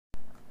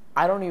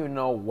I don't even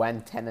know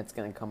when Tenet's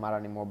going to come out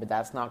anymore, but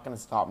that's not going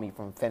to stop me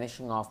from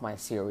finishing off my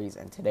series,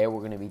 and today we're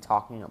going to be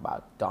talking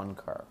about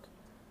Dunkirk.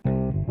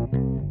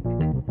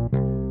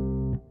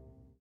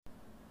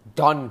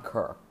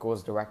 Dunkirk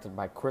was directed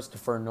by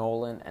Christopher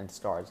Nolan and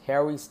stars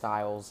Harry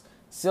Styles,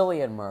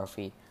 Cillian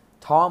Murphy,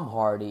 Tom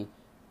Hardy,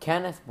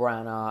 Kenneth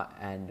Branagh,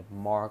 and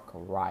Mark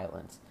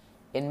Rylance.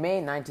 In May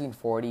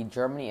 1940,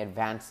 Germany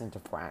advanced into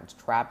France,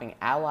 trapping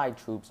Allied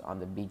troops on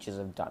the beaches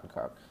of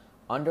Dunkirk.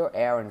 Under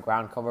air and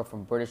ground cover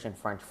from British and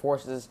French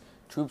forces,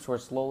 troops were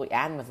slowly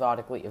and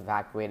methodically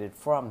evacuated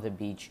from the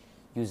beach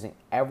using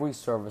every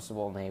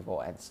serviceable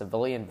naval and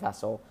civilian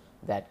vessel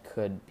that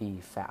could be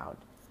found.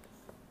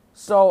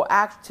 So,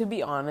 to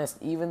be honest,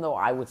 even though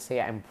I would say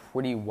I'm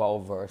pretty well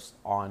versed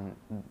on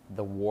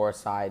the war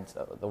side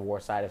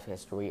of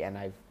history, and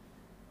I've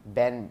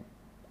learned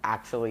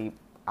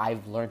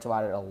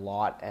about it a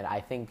lot, and I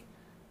think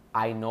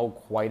I know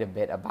quite a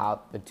bit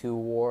about the two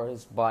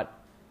wars, but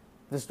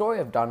the story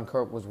of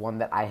Dunkirk was one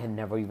that I had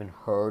never even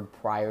heard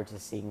prior to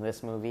seeing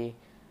this movie.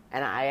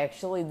 And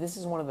this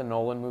is one of the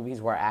Nolan movies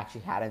where I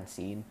actually hadn't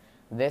seen.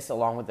 This,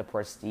 along with The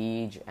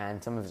Prestige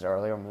and some of his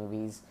earlier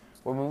movies,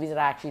 were movies that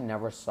I actually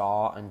never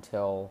saw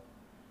until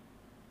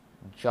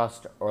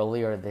just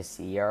earlier this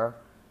year.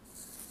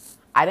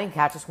 I didn't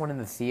catch this one in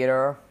the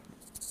theater,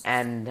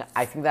 and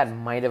I think that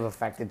might have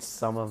affected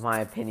some of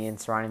my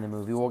opinions surrounding the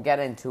movie. We'll get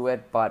into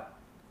it, but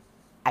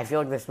I feel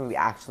like this movie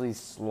actually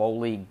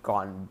slowly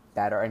gotten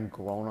better and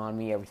grown on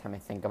me every time I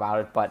think about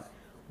it. But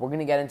we're going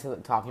to get into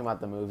talking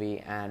about the movie,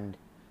 and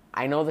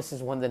I know this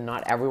is one that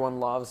not everyone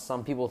loves.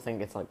 Some people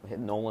think it's like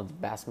Nolan's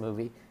best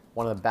movie,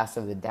 one of the best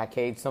of the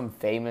decade. Some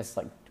famous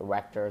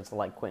directors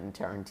like Quentin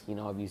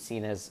Tarantino, have you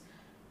seen his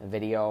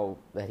video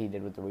that he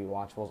did with the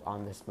rewatchables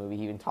on this movie?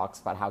 He even talks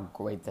about how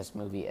great this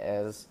movie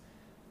is.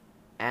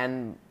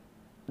 And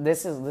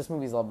this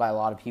movie is loved by a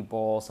lot of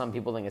people. Some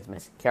people think it's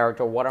missing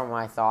character. What are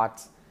my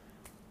thoughts?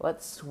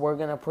 We're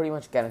going to pretty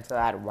much get into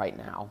that right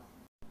now.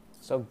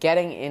 So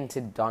getting into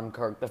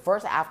Dunkirk,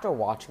 after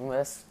watching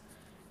this,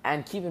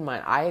 and keep in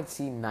mind, I had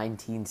seen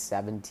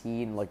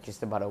 1917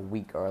 just about a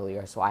week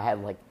earlier, so I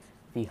had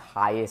the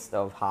highest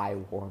of high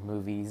war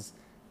movies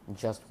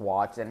just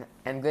watched. And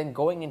then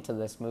going into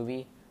this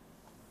movie,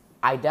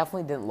 I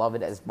definitely didn't love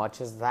it as much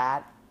as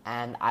that,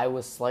 and I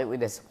was slightly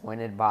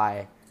disappointed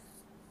by,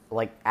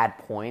 at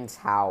points,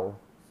 how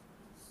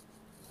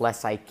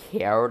less I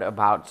cared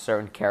about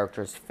certain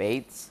characters'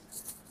 fates.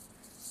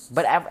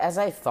 But as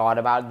I thought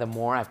about it, the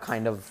more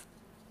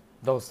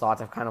those thoughts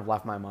have kind of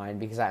left my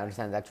mind, because I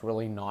understand that's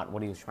really not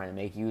what he was trying to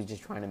make. He was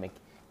just trying to make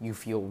you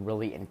feel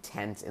really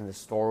intense in the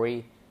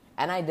story.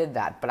 And I did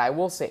that. But I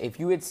will say, if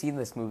you had seen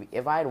this movie,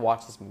 if I had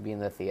watched this movie in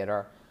the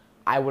theater,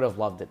 I would have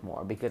loved it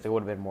more, because it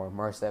would have been more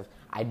immersive.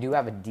 I do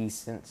have a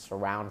decent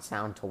surround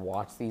sound to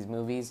watch these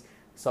movies,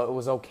 so it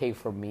was okay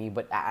for me.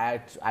 But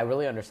I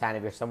really understand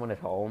if you're someone at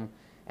home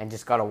and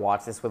just got to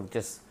watch this with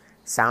just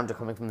sound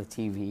coming from the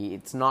TV,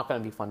 it's not going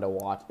to be fun to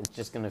watch. It's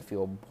just going to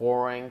feel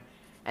boring.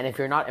 And if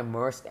you're not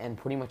immersed and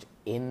pretty much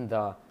in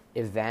the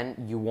event,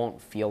 you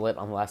won't feel it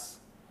unless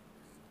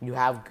you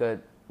have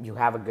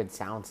a good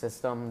sound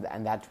system,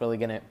 and that's really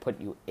going to put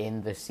you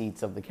in the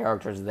seats of the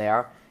characters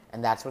there,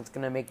 and that's what's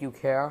going to make you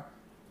care.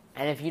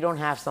 And if you don't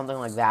have something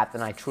like that,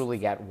 then I truly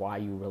get why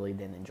you really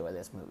didn't enjoy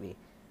this movie.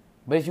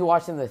 But if you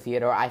watch it in the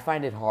theater, I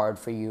find it hard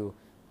for you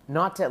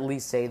not to at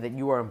least say that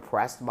you were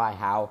impressed by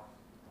how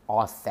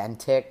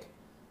authentic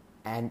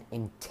and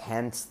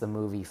intense the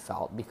movie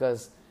felt.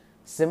 Because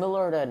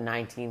similar to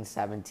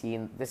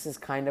 1917, this is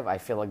kind of, I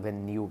feel like, the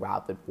new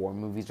route that war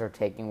movies are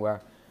taking,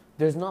 where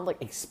there's not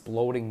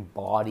exploding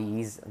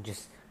bodies,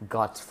 just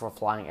guts for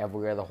flying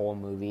everywhere the whole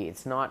movie.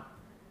 It's not,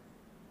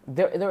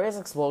 there is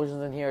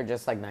explosions in here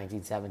just like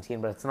 1917,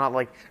 but it's not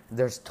like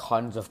there's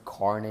tons of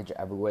carnage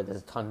everywhere,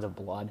 there's tons of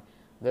blood.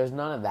 There's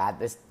none of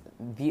that.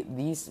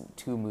 These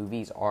two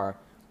movies are,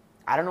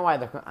 I don't know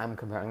why I'm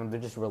comparing them. They're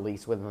just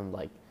released within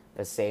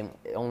the same,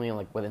 only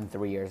within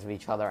 3 years of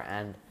each other,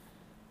 and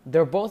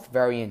they're both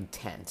very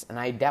intense. And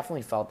I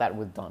definitely felt that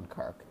with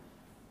Dunkirk.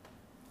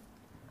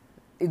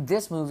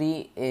 This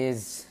movie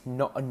is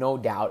no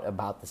doubt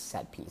about the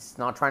set piece. It's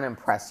not trying to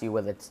impress you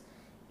with its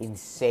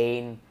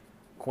insane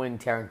Quentin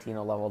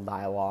Tarantino level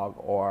dialogue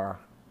or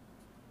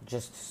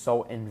just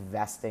so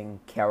investing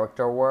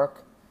character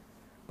work,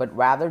 but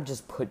rather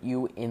just put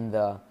you in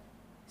the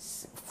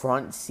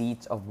front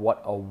seats of what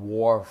a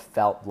war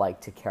felt like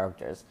to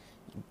characters.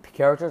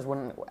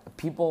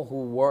 People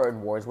who were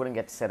in wars wouldn't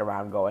get to sit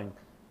around going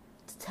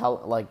to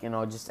tell,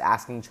 just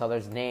asking each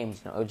other's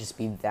names. It would just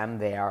be them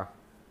there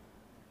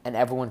and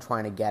everyone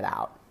trying to get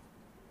out.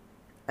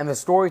 And the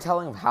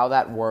storytelling of how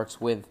that works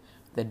with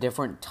the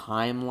different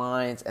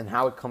timelines and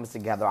how it comes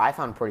together, I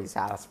found pretty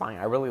satisfying.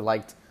 I really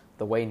liked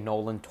the way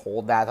Nolan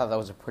told that. I thought that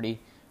was a pretty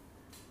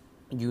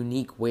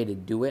unique way to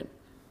do it.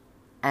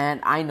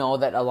 And I know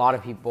that a lot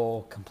of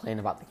people complain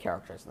about the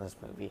characters in this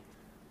movie.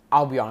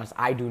 I'll be honest,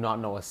 I do not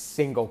know a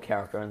single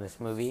character in this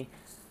movie.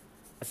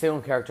 A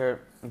single character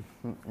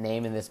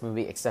name in this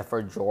movie, except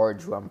for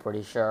George, who I'm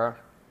pretty sure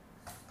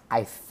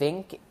I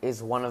think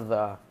is one of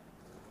the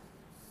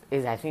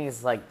I think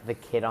it's like the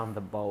kid on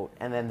the boat,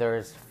 and then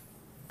there's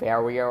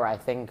Farrier, I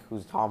think,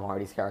 who's Tom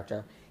Hardy's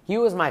character. He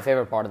was my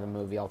favorite part of the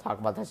movie. I'll talk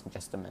about this in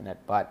just a minute,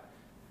 but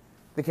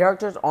the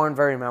characters aren't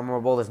very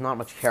memorable. There's not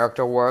much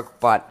character work,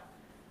 but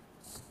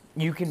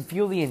you can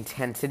feel the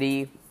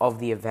intensity of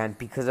the event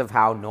because of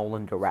how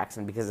Nolan directs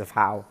and because of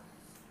how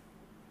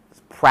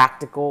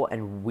practical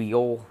and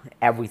real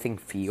everything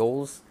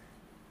feels.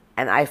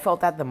 And I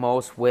felt that the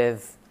most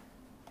with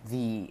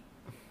the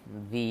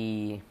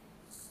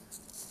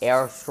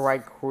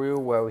airstrike crew,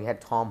 where we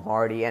had Tom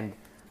Hardy. And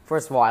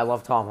first of all, I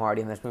love Tom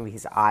Hardy in this movie.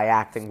 His eye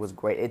acting was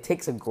great. It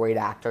takes a great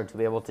actor to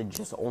be able to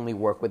just only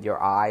work with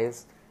your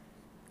eyes.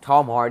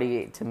 Tom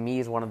Hardy, to me,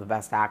 is one of the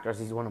best actors.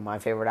 He's one of my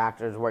favorite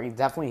actors.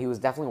 He was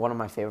definitely one of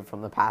my favorite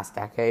from the past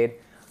decade.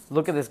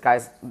 Look at this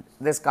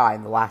guy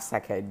in the last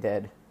decade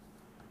did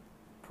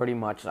pretty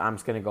much. I'm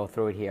just gonna go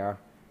through it here.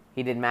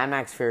 He did Mad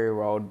Max Fury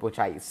Road, which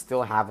I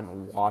still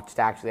haven't watched.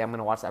 Actually, I'm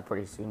gonna watch that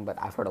pretty soon.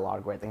 But I've heard a lot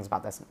of great things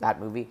about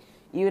that movie.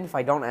 Even if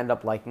I don't end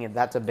up liking it,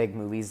 that's a big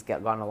movie. He's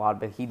gotten a lot.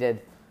 But he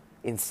did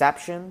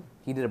Inception.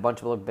 He did a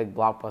bunch of big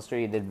blockbusters.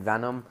 He did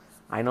Venom.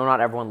 I know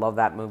not everyone loved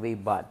that movie,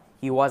 but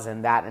he was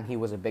in that, and he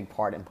was a big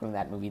part in putting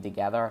that movie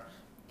together.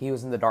 He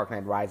was in The Dark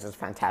Knight Rises,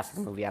 fantastic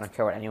movie. I don't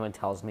care what anyone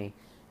tells me.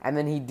 And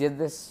then he did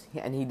this,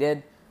 and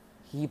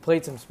he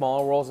played some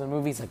small roles in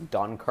movies like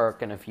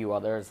Dunkirk and a few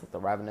others, like The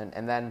Revenant.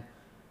 And then,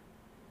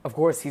 of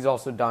course, he's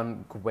also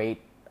done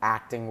great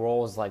acting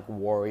roles like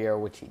Warrior,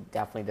 which he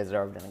definitely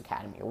deserved an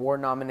Academy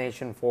Award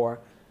nomination for.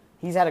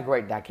 He's had a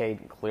great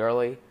decade,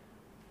 clearly.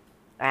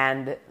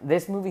 And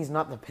this movie's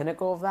not the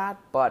pinnacle of that,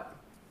 but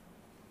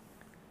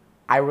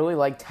I really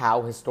liked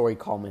how his story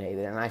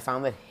culminated, and I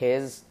found that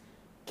his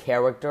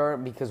character,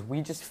 because we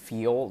just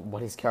feel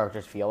what his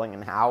character's feeling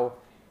and how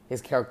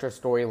his character's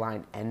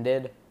storyline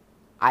ended,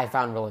 I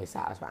found really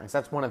satisfying. So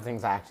that's one of the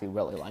things I actually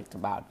really liked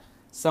about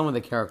some of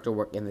the character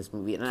work in this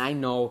movie. And I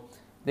know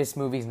this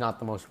movie's not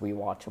the most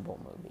rewatchable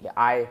movie.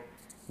 I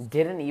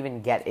didn't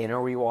even get in a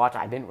rewatch.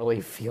 I didn't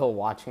really feel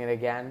watching it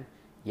again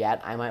yet.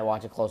 I might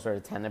watch it closer to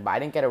Tenet, but I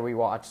didn't get a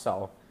rewatch,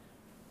 so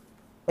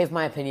if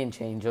my opinion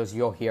changes,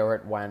 you'll hear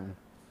it when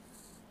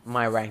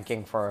my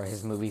ranking for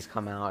his movies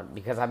come out,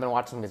 because I've been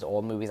watching his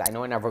old movies. I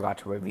know I never got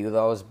to review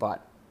those,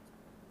 but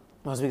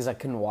mostly because I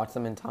couldn't watch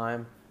them in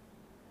time.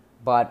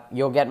 But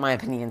you'll get my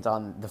opinions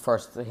on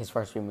his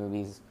first few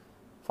movies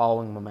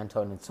following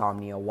Memento and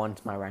Insomnia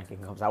once my ranking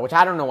comes out, which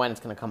I don't know when it's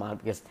going to come out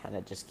because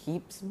Tenet just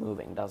keeps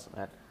moving, doesn't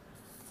it?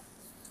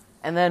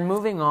 And then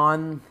moving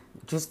on,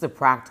 just the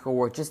practical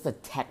work, just the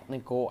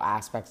technical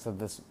aspects of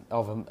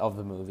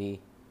the movie,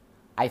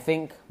 I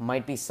think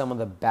might be some of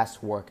the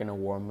best work in a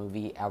war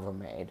movie ever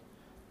made.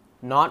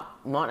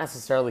 Not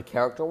necessarily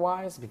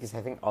character-wise, because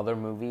I think other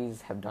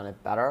movies have done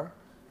it better,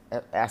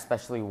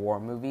 especially war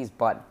movies,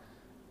 but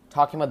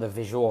talking about the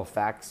visual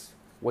effects,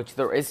 which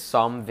there is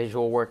some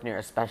visual work in here,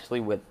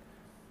 especially with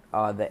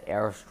the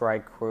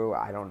airstrike crew.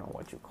 I don't know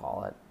what you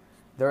call it.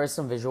 There is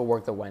some visual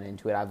work that went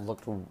into it. I've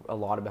looked a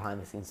lot of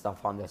behind-the-scenes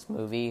stuff on this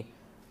movie,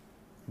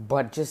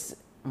 but just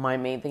my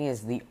main thing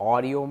is the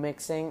audio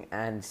mixing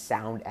and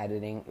sound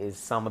editing is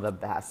some of the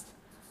best.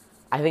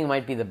 I think it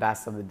might be the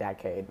best of the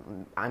decade.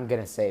 I'm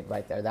gonna say it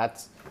right there.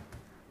 That's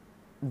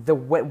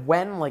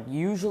when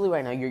usually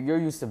right now you're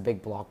used to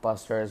big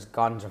blockbusters,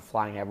 guns are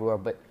flying everywhere,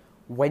 but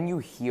when you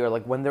hear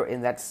when they're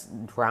in that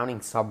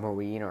drowning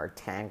submarine or a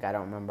tank, I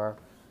don't remember,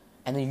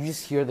 and then you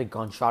just hear the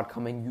gunshot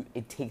coming,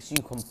 it takes you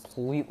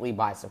completely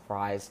by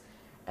surprise.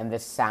 And the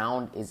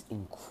sound is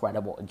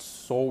incredible. It's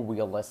so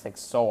realistic,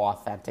 so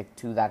authentic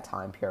to that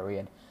time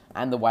period,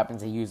 and the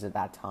weapons they used at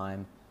that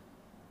time.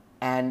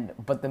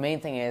 But the main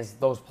thing is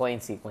those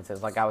plane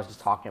sequences, like I was just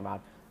talking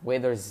about, where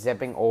they're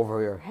zipping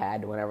over your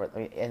head whenever,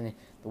 and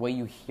the way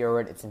you hear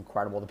it, it's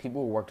incredible. The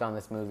people who worked on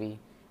this movie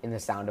in the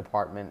sound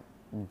department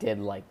did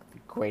the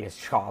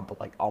greatest job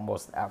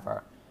almost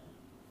ever.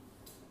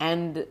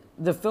 And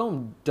the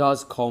film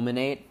does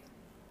culminate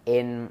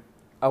in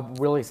a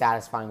really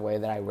satisfying way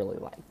that I really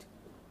liked.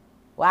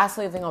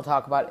 Lastly, the thing I'll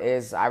talk about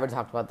is, I already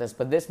talked about this,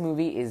 but this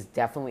movie is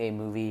definitely a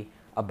movie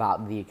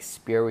about the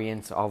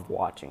experience of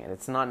watching it.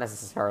 It's not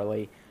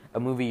necessarily a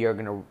movie you're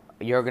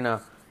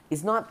gonna.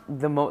 It's not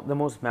the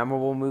most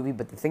memorable movie,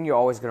 but the thing you're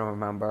always gonna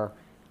remember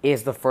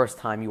is the first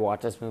time you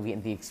watch this movie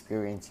and the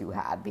experience you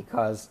had,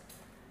 because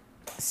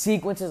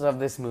sequences of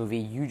this movie,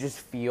 you just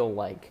feel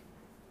like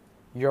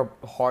your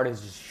heart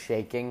is just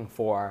shaking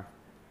for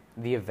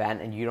the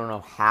event, and you don't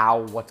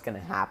know what's gonna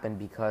happen,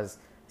 because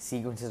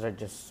sequences are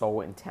just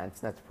so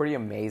intense, and that's pretty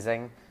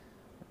amazing.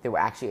 They were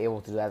actually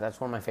able to do that.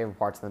 That's one of my favorite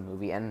parts of the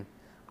movie, and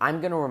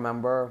I'm going to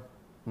remember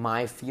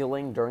my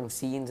feeling during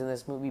scenes in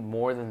this movie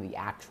more than the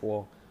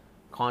actual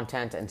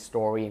content and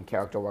story and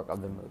character work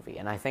of the movie.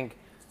 And I think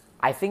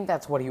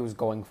that's what he was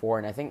going for,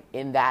 and I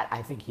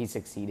think he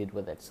succeeded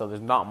with it. So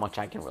there's not much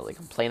I can really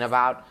complain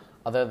about,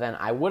 other than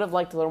I would have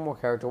liked a little more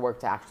character work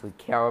to actually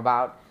care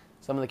about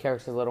some of the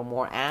characters a little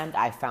more, and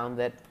I found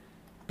that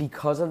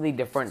because of the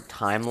different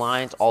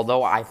timelines,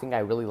 although I think I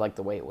really liked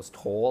the way it was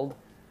told,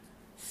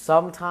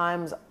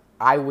 sometimes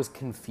I was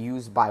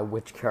confused by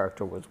which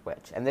character was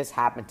which. And this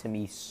happened to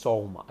me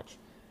so much.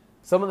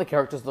 Some of the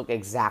characters look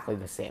exactly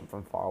the same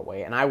from far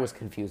away, and I was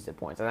confused at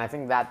points. And I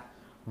think that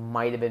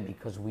might have been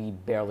because we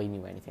barely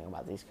knew anything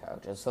about these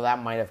characters. So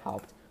that might have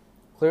helped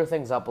clear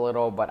things up a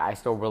little, but I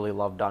still really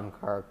love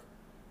Dunkirk.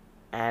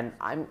 And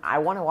I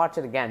want to watch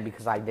it again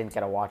because I didn't get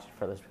to watch it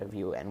for this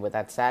review. And with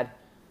that said,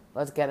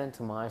 let's get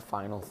into my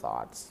final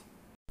thoughts.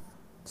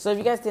 So if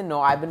you guys didn't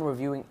know, I've been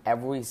reviewing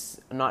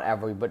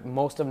but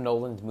most of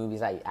Nolan's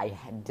movies. I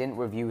didn't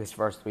review his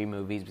first 3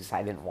 movies because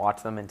I didn't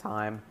watch them in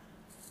time.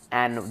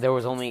 And there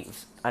was only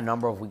a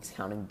number of weeks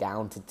counting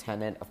down to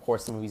Tenet. Of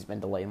course, the movie's been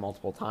delayed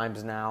multiple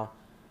times now.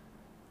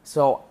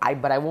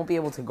 But I won't be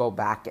able to go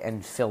back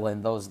and fill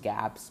in those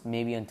gaps,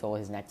 maybe until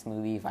his next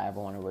movie if I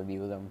ever want to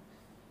review them.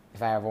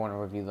 If I ever want to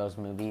review those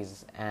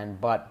movies.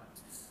 But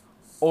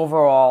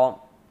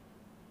overall,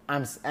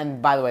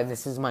 and by the way,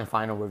 this is my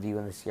final review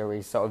in the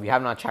series. So if you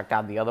have not checked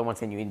out the other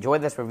ones and you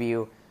enjoyed this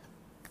review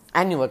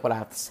and you like what I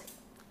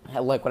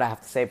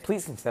have to say,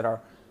 please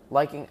consider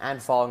liking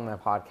and following my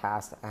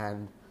podcast.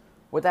 And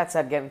with that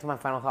said, getting to my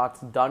final thoughts,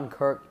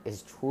 Dunkirk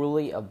is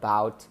truly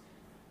about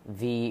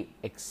the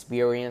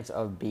experience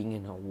of being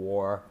in a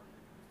war.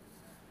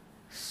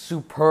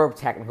 Superb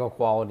technical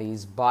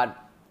qualities, but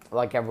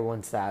like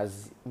everyone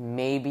says,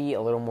 maybe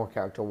a little more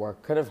character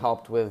work could have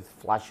helped with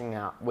fleshing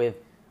out, with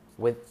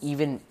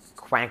even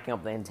cranking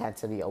up the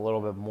intensity a little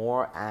bit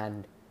more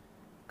and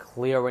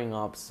clearing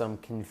up some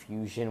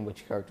confusion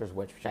which characters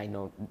which I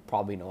know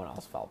probably no one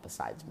else felt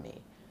besides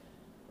me.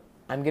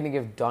 I'm going to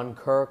give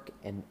Dunkirk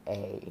an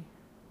A.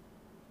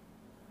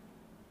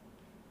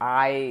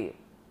 I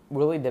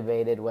really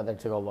debated whether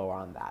to go lower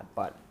on that,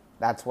 but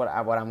that's what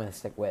I'm going to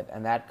stick with.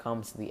 And that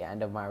comes to the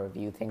end of my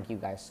review. Thank you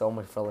guys so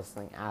much for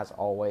listening, as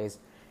always.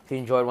 If you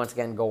enjoyed, once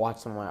again, go watch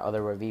some of my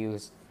other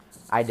reviews.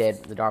 I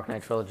did the Dark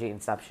Knight Trilogy,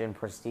 Inception,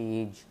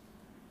 Prestige.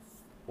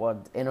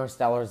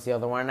 Interstellar is the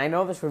other one. And I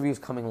know this review is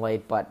coming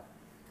late, but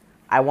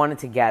I wanted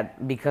to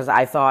get, because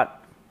I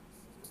thought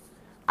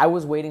I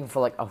was waiting for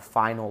like a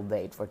final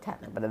date for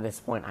Tenet, but at this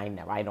point I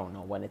don't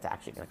know when it's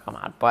actually going to come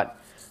out. But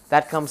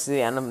that comes to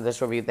the end of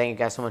this review. Thank you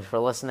guys so much for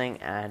listening,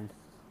 and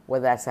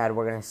with that said,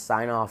 we're going to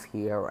sign off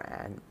here,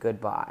 and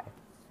goodbye.